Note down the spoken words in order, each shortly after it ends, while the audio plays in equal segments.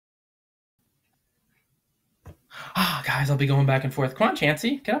Ah, guys, I'll be going back and forth. Come on,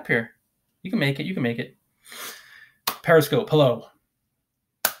 Chancey, get up here. You can make it. You can make it. Periscope, hello.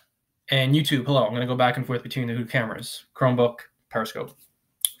 And YouTube, hello. I'm going to go back and forth between the two cameras. Chromebook, Periscope.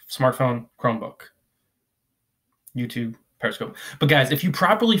 Smartphone, Chromebook. YouTube, Periscope. But guys, if you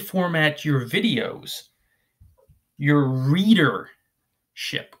properly format your videos, your readership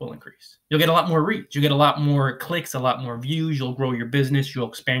will increase. You'll get a lot more reach. You'll get a lot more clicks, a lot more views. You'll grow your business. You'll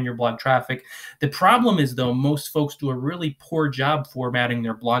expand your blog traffic. The problem is, though, most folks do a really poor job formatting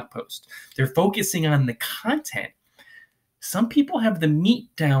their blog post. They're focusing on the content. Some people have the meat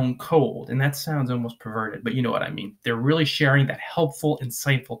down cold, and that sounds almost perverted, but you know what I mean. They're really sharing that helpful,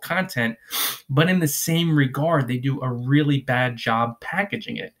 insightful content, but in the same regard, they do a really bad job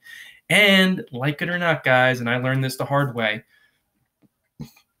packaging it. And like it or not, guys, and I learned this the hard way,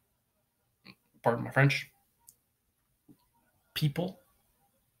 pardon my French, people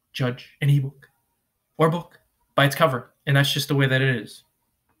judge an ebook or book by its cover, and that's just the way that it is.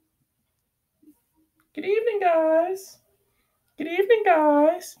 Good evening, guys. Good evening,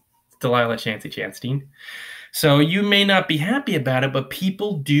 guys. It's Delilah Chancey Chanstein. So you may not be happy about it, but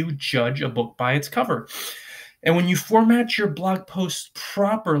people do judge a book by its cover. And when you format your blog post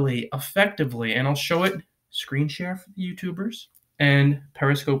properly, effectively, and I'll show it, screen share for the YouTubers and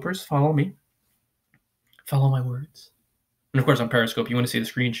Periscopers, follow me. Follow my words. And of course, on Periscope, you want to see the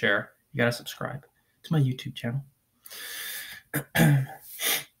screen share, you got to subscribe to my YouTube channel.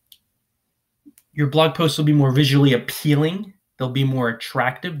 Your blog posts will be more visually appealing. They'll be more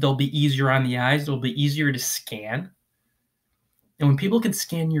attractive. They'll be easier on the eyes. They'll be easier to scan. And when people can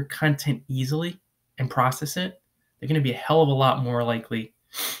scan your content easily and process it, they're going to be a hell of a lot more likely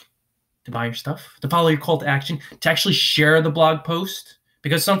to buy your stuff, to follow your call to action, to actually share the blog post.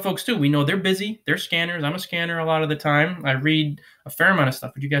 Because some folks do. We know they're busy. They're scanners. I'm a scanner a lot of the time. I read a fair amount of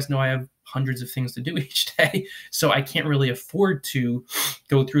stuff, but you guys know I have hundreds of things to do each day. So I can't really afford to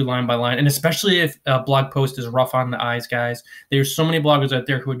go through line by line. And especially if a blog post is rough on the eyes, guys. There's so many bloggers out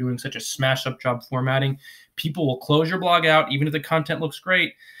there who are doing such a smash up job formatting. People will close your blog out, even if the content looks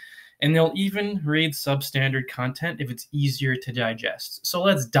great. And they'll even read substandard content if it's easier to digest. So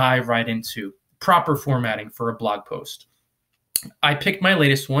let's dive right into proper formatting for a blog post. I picked my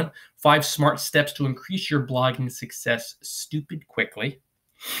latest one, 5 smart steps to increase your blogging success stupid quickly.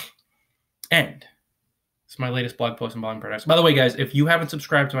 And it's my latest blog post in Blogging Paradise. By the way, guys, if you haven't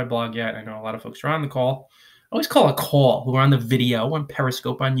subscribed to my blog yet, I know a lot of folks are on the call. I always call a call who are on the video, on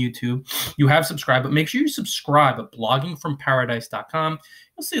Periscope, on YouTube. You have subscribed, but make sure you subscribe at bloggingfromparadise.com.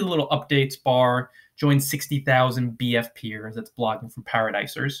 You'll see the little updates bar. Join 60,000 BF peers. That's Blogging from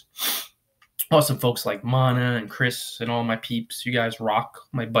Paradisers. Awesome folks like Mana and Chris and all my peeps. You guys rock,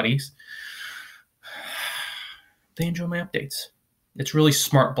 my buddies. They enjoy my updates. It's really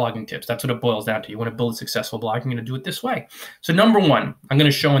smart blogging tips. That's what it boils down to. You want to build a successful blog, you're going to do it this way. So number 1, I'm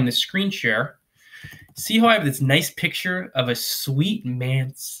going to show in this screen share. See how I have this nice picture of a sweet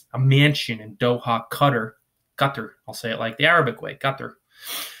mansion in Doha, Qatar. Qatar, I'll say it like the Arabic way, Qatar.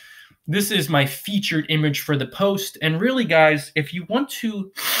 This is my featured image for the post. And really, guys, if you want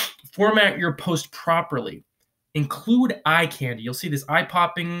to format your post properly, include eye candy. You'll see this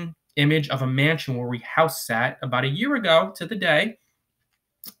eye-popping image of a mansion where we house sat about a year ago to the day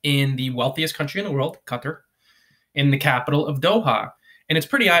in the wealthiest country in the world, Qatar, in the capital of Doha. And it's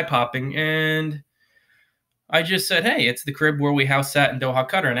pretty eye-popping. And I just said, hey, it's the crib where we house sat in Doha,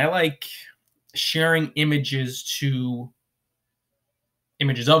 Qatar. And I like sharing images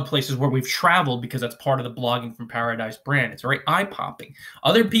of places where we've traveled because that's part of the Blogging from Paradise brand. It's very eye-popping.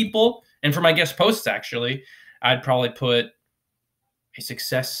 Other people, and for my guest posts, actually, I'd probably put a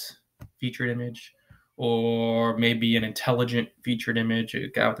success featured image or maybe an intelligent featured image, a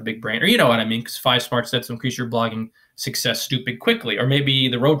guy with a big brain, or you know what I mean, because 5 smart steps to increase your blogging success stupid quickly, or maybe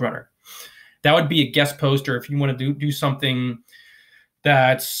the Roadrunner. That would be a guest post, or if you want to do something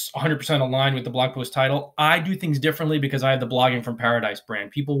that's 100% aligned with the blog post title. I do things differently because I have the Blogging from Paradise brand.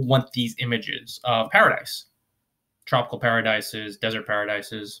 People want these images of paradise, tropical paradises, desert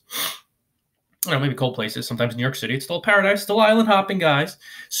paradises, maybe cold places. Sometimes New York City, it's still paradise, still island hopping, guys.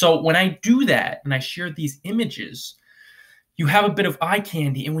 So when I do that and I share these images, you have a bit of eye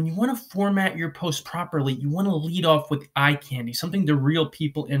candy. And when you want to format your post properly, you want to lead off with eye candy, something to reel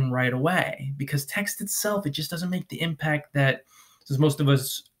people in right away. Because text itself, it just doesn't make the impact that, since most of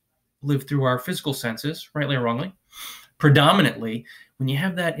us live through our physical senses, rightly or wrongly, predominantly, when you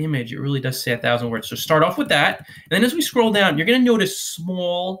have that image, it really does say 1,000 words. So start off with that. And then as we scroll down, you're going to notice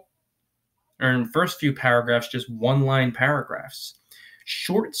small, or in the first few paragraphs, just one-line paragraphs.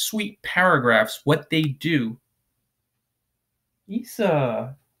 Short, sweet paragraphs, what they do.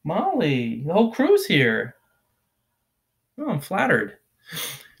 Issa, Molly, the whole crew's here. Oh, I'm flattered.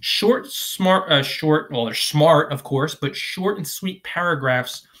 Short, well, they're smart, of course, but short and sweet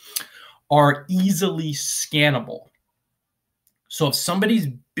paragraphs are easily scannable. So if somebody's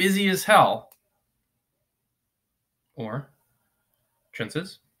busy as hell, or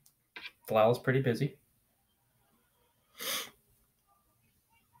chances, Delal's pretty busy,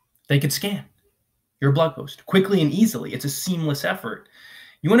 they could scan your blog post quickly and easily. It's a seamless effort.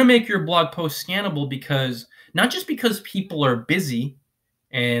 You want to make your blog post scannable because not just because people are busy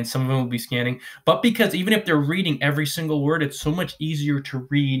and some of them will be scanning, but because even if they're reading every single word, it's so much easier to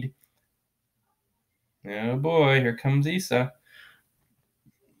read. Oh boy, here comes Isa.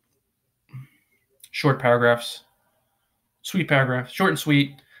 Short paragraphs, sweet paragraphs, short and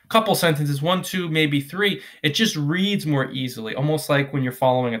sweet, couple sentences, 1, 2, maybe 3. It just reads more easily, almost like when you're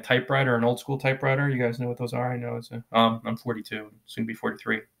following a typewriter, an old school typewriter. You guys know what those are? I know it's I'm 42, soon to be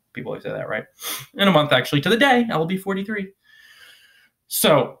 43. People always say that, right? In a month, actually, to the day, I will be 43.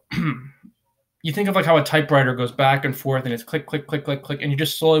 So you think of like how a typewriter goes back and forth and it's click, click, click, click, click, and you're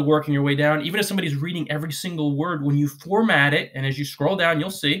just slowly working your way down. Even if somebody's reading every single word, when you format it, and as you scroll down, you'll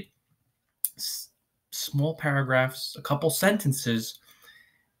see small paragraphs, a couple sentences,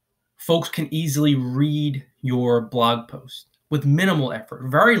 folks can easily read your blog post with minimal effort,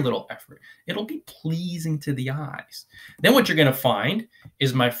 very little effort. It'll be pleasing to the eyes. Then what you're going to find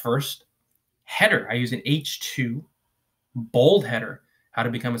is my first header. I use an H2 bold header, how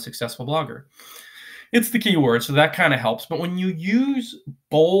to become a successful blogger. It's the keyword, so that kind of helps. But when you use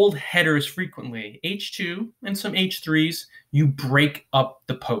bold headers frequently, H2 and some H3s, you break up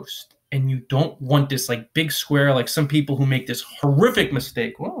the post. And you don't want this like big square, like some people who make this horrific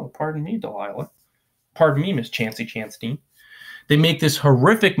mistake. Well, pardon me, Delilah. Pardon me, Miss Chancey Chanstein. They make this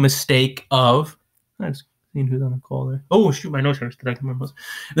horrific mistake of, I've seen who's on the call there. Oh, shoot, my nose hurts. Did I come on?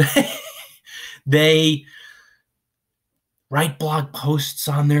 They write blog posts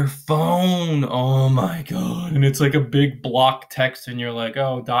on their phone. Oh my God. And it's like a big block text and you're like,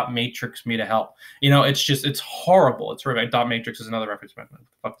 oh, dot matrix me to help. You know, it's horrible. It's horrific. Dot matrix is another reference. What the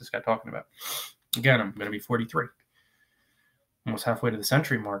fuck is this guy talking about? Again, I'm going to be 43. Almost halfway to the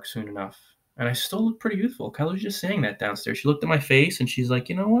century mark soon enough. And I still look pretty youthful. Kelly was just saying that downstairs. She looked at my face and she's like,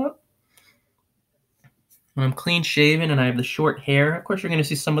 you know what? When I'm clean shaven and I have the short hair, of course you're going to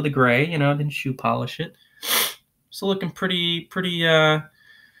see some of the gray, you know, I didn't shoe polish it. Still looking pretty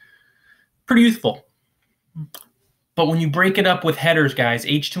youthful. But when you break it up with headers, guys,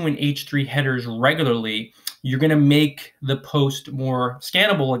 H2 and H3 headers regularly, you're going to make the post more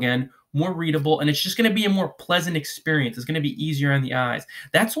scannable again, more readable, and it's just going to be a more pleasant experience. It's going to be easier on the eyes.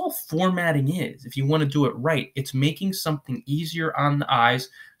 That's all formatting is. If you want to do it right, it's making something easier on the eyes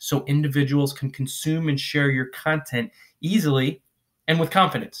so individuals can consume and share your content easily and with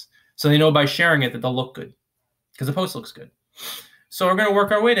confidence. So they know by sharing it that they'll look good because the post looks good. So we're going to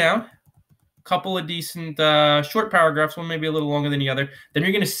work our way down. Couple of decent short paragraphs, one maybe a little longer than the other. Then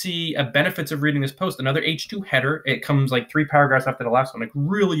you're going to see benefits of reading this post. Another H2 header. It comes like 3 paragraphs after the last one. Like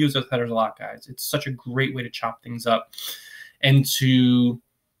really use those headers a lot, guys. It's such a great way to chop things up and to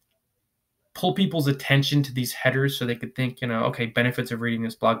pull people's attention to these headers so they could think, you know, okay, benefits of reading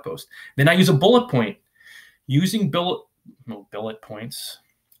this blog post. Then I use a bullet point. Using bullet points.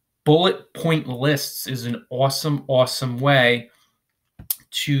 Bullet point lists is an awesome, awesome way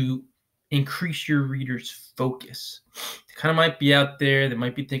to increase your reader's focus. They kind of might be out there. They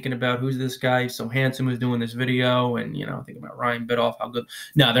might be thinking about who's this guy so handsome who's doing this video and, you know, thinking about Ryan Bidoff, how good.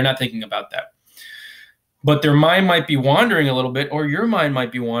 No, they're not thinking about that. But their mind might be wandering a little bit, or your mind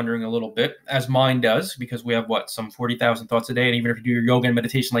might be wandering a little bit, as mine does, because we have, what, some 40,000 thoughts a day. And even if you do your yoga and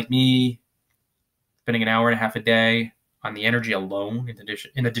meditation like me, spending an hour and a half a day on the energy alone,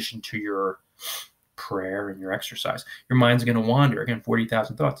 in addition to your prayer and your exercise, your mind's going to wander. Again,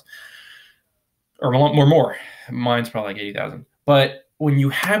 40,000 thoughts. Or more. Mine's probably like 80,000. But when you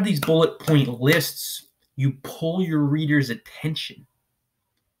have these bullet point lists, you pull your reader's attention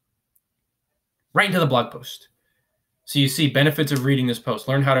right into the blog post. So you see benefits of reading this post.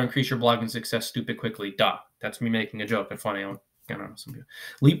 Learn how to increase your blogging success stupid quickly. Duh. That's me making a joke. But funny. I don't know. Some people.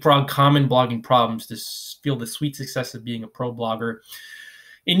 Leapfrog common blogging problems to feel the sweet success of being a pro blogger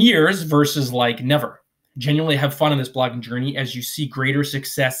in years versus like never. Genuinely have fun on this blogging journey as you see greater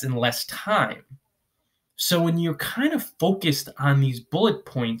success in less time. So when you're kind of focused on these bullet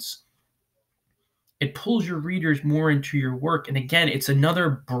points, it pulls your readers more into your work. And again, it's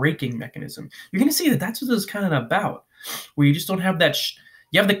another braking mechanism. You're going to see that that's what this is kind of about, where you just don't have that.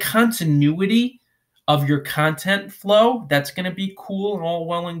 You have the continuity of your content flow. That's going to be cool and all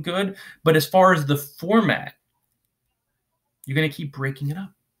well and good. But as far as the format, you're going to keep breaking it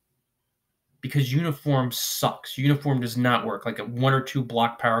up. because uniform sucks. Uniform does not work. Like 1 or 2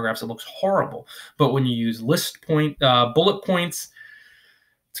 block paragraphs, it looks horrible. But when you use bullet points,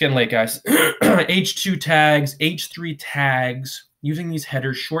 it's getting late, guys. H2 tags, H3 tags, using these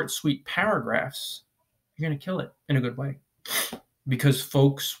headers, short, sweet paragraphs, you're going to kill it in a good way. Because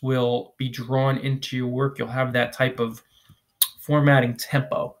folks will be drawn into your work. You'll have that type of formatting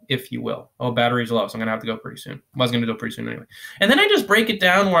tempo, if you will. Oh, battery's low, so I'm going to have to go pretty soon. I was going to go pretty soon anyway. And then I just break it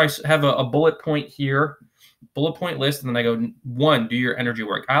down where I have a bullet point here, bullet point list, and then I go, 1, do your energy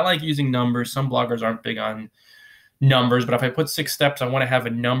work. I like using numbers. Some bloggers aren't big on numbers, but if I put 6 steps, I want to have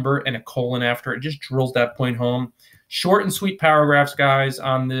a number and a colon after. It just drills that point home. Short and sweet paragraphs, guys,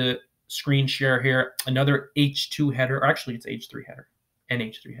 on the screen share here. Another H2 header, or actually it's H3 header, and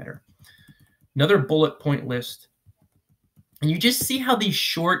H3 header. Another bullet point list. And you just see how these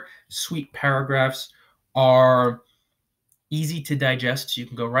short, sweet paragraphs are easy to digest. So you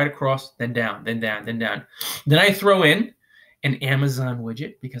can go right across, then down, then down, then down. Then I throw in an Amazon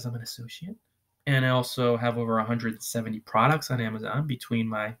widget because I'm an associate. And I also have over 170 products on Amazon between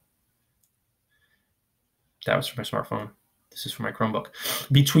my, that was for my smartphone. This is for my Chromebook.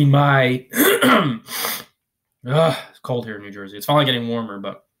 Between my, it's cold here in New Jersey. It's finally getting warmer,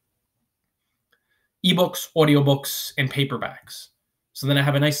 but ebooks, audiobooks, and paperbacks. So then I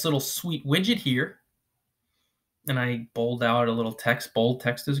have a nice little sweet widget here. And I bold out a little text. Bold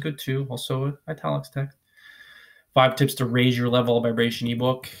text is good too. Also italics text. 5 tips to raise your level of vibration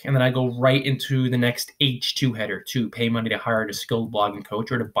ebook. And then I go right into the next H2 header, to pay money to hire a skilled blogging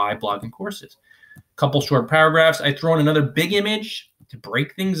coach or to buy blogging courses. Couple short paragraphs. I throw in another big image to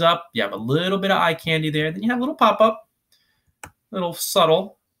break things up. You have a little bit of eye candy there. Then you have a little pop-up, little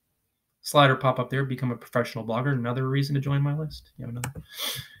subtle slider pop-up there. Become a professional blogger. Another reason to join my list. You have another.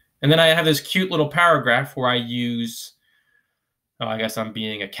 And then I have this cute little paragraph where I use, I guess I'm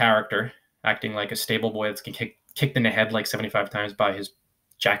being a character, acting like a stable boy that's going to kicked in the head like 75 times by his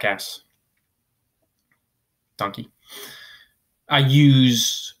jackass donkey. I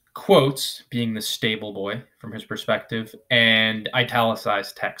use quotes, being the stable boy from his perspective, and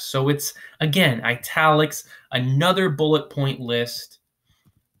italicized text. So it's, again, italics, another bullet point list,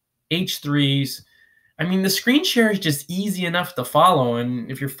 H3s. I mean, the screen share is just easy enough to follow. And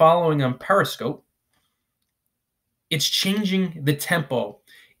if you're following on Periscope, it's changing the tempo,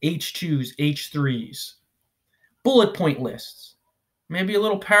 H2s, H3s. Bullet point lists, maybe a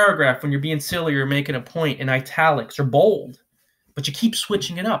little paragraph when you're being silly or making a point in italics or bold, but you keep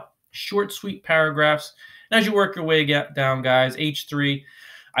switching it up. Short, sweet paragraphs. And as you work your way down, guys, H3,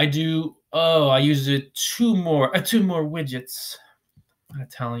 I use it two more widgets. I'm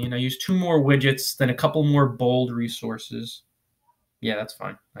telling you, I use 2 more widgets, then a couple more bold resources. Yeah, that's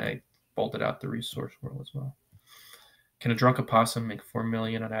fine. I bolted out the resource world as well. Can a drunk opossum make 4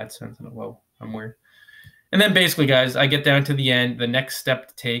 million on AdSense? And whoa, I'm weird. And then basically, guys, I get down to the end, the next step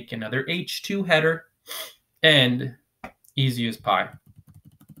to take, another H2 header, and easy as pie.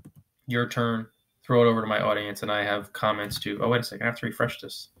 Your turn. Throw it over to my audience, and I have comments too. Oh, wait a second. I have to refresh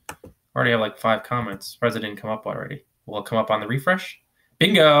this. I already have like 5 comments. Surprised it didn't come up already. Will it come up on the refresh?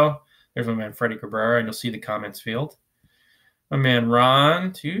 Bingo. There's my man, Freddie Cabrera, and you'll see the comments field. My man,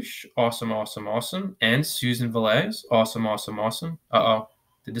 Ron Touche. Awesome, awesome, awesome. And Susan Velez. Awesome, awesome, awesome. Uh-oh.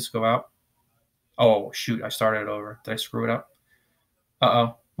 Did this go out? Oh, shoot. I started it over. Did I screw it up?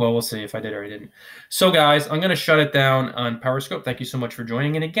 Uh-oh. Well, we'll see if I did or I didn't. So, guys, I'm going to shut it down on Periscope. Thank you so much for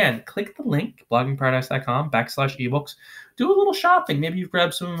joining. And again, click the link, bloggingparadise.com/ebooks. Do a little shopping. Maybe you've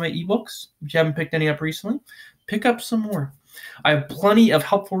grabbed some of my ebooks. If you haven't picked any up recently, pick up some more. I have plenty of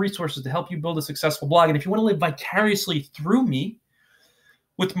helpful resources to help you build a successful blog. And if you want to live vicariously through me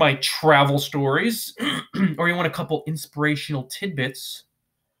with my travel stories, or you want a couple inspirational tidbits,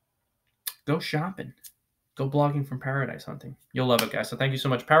 go shopping. Go blogging from paradise hunting. You'll love it, guys. So thank you so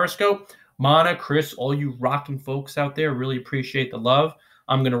much, Periscope, Mana, Chris, all you rocking folks out there. Really appreciate the love.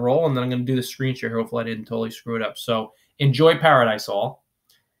 I'm going to roll, and then I'm going to do the screen share. Hopefully I didn't totally screw it up. So enjoy paradise, all.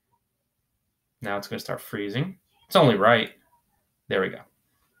 Now it's going to start freezing. It's only right. There we go.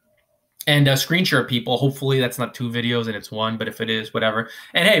 And screen share, people. Hopefully that's not 2 videos and it's 1, but if it is, whatever.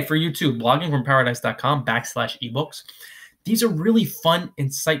 And hey, for you too, bloggingfromparadise.com/ebooks. These are really fun,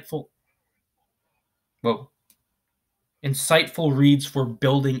 insightful reads for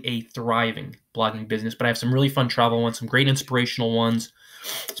building a thriving blogging business. But I have some really fun travel ones, some great inspirational ones,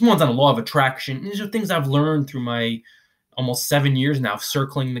 some ones on the law of attraction. These are things I've learned through my almost 7 years now of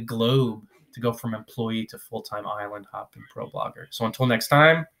circling the globe to go from employee to full-time island hopping pro blogger. So until next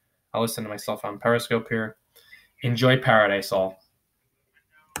time, I'll listen to myself on Periscope here. Enjoy paradise, all.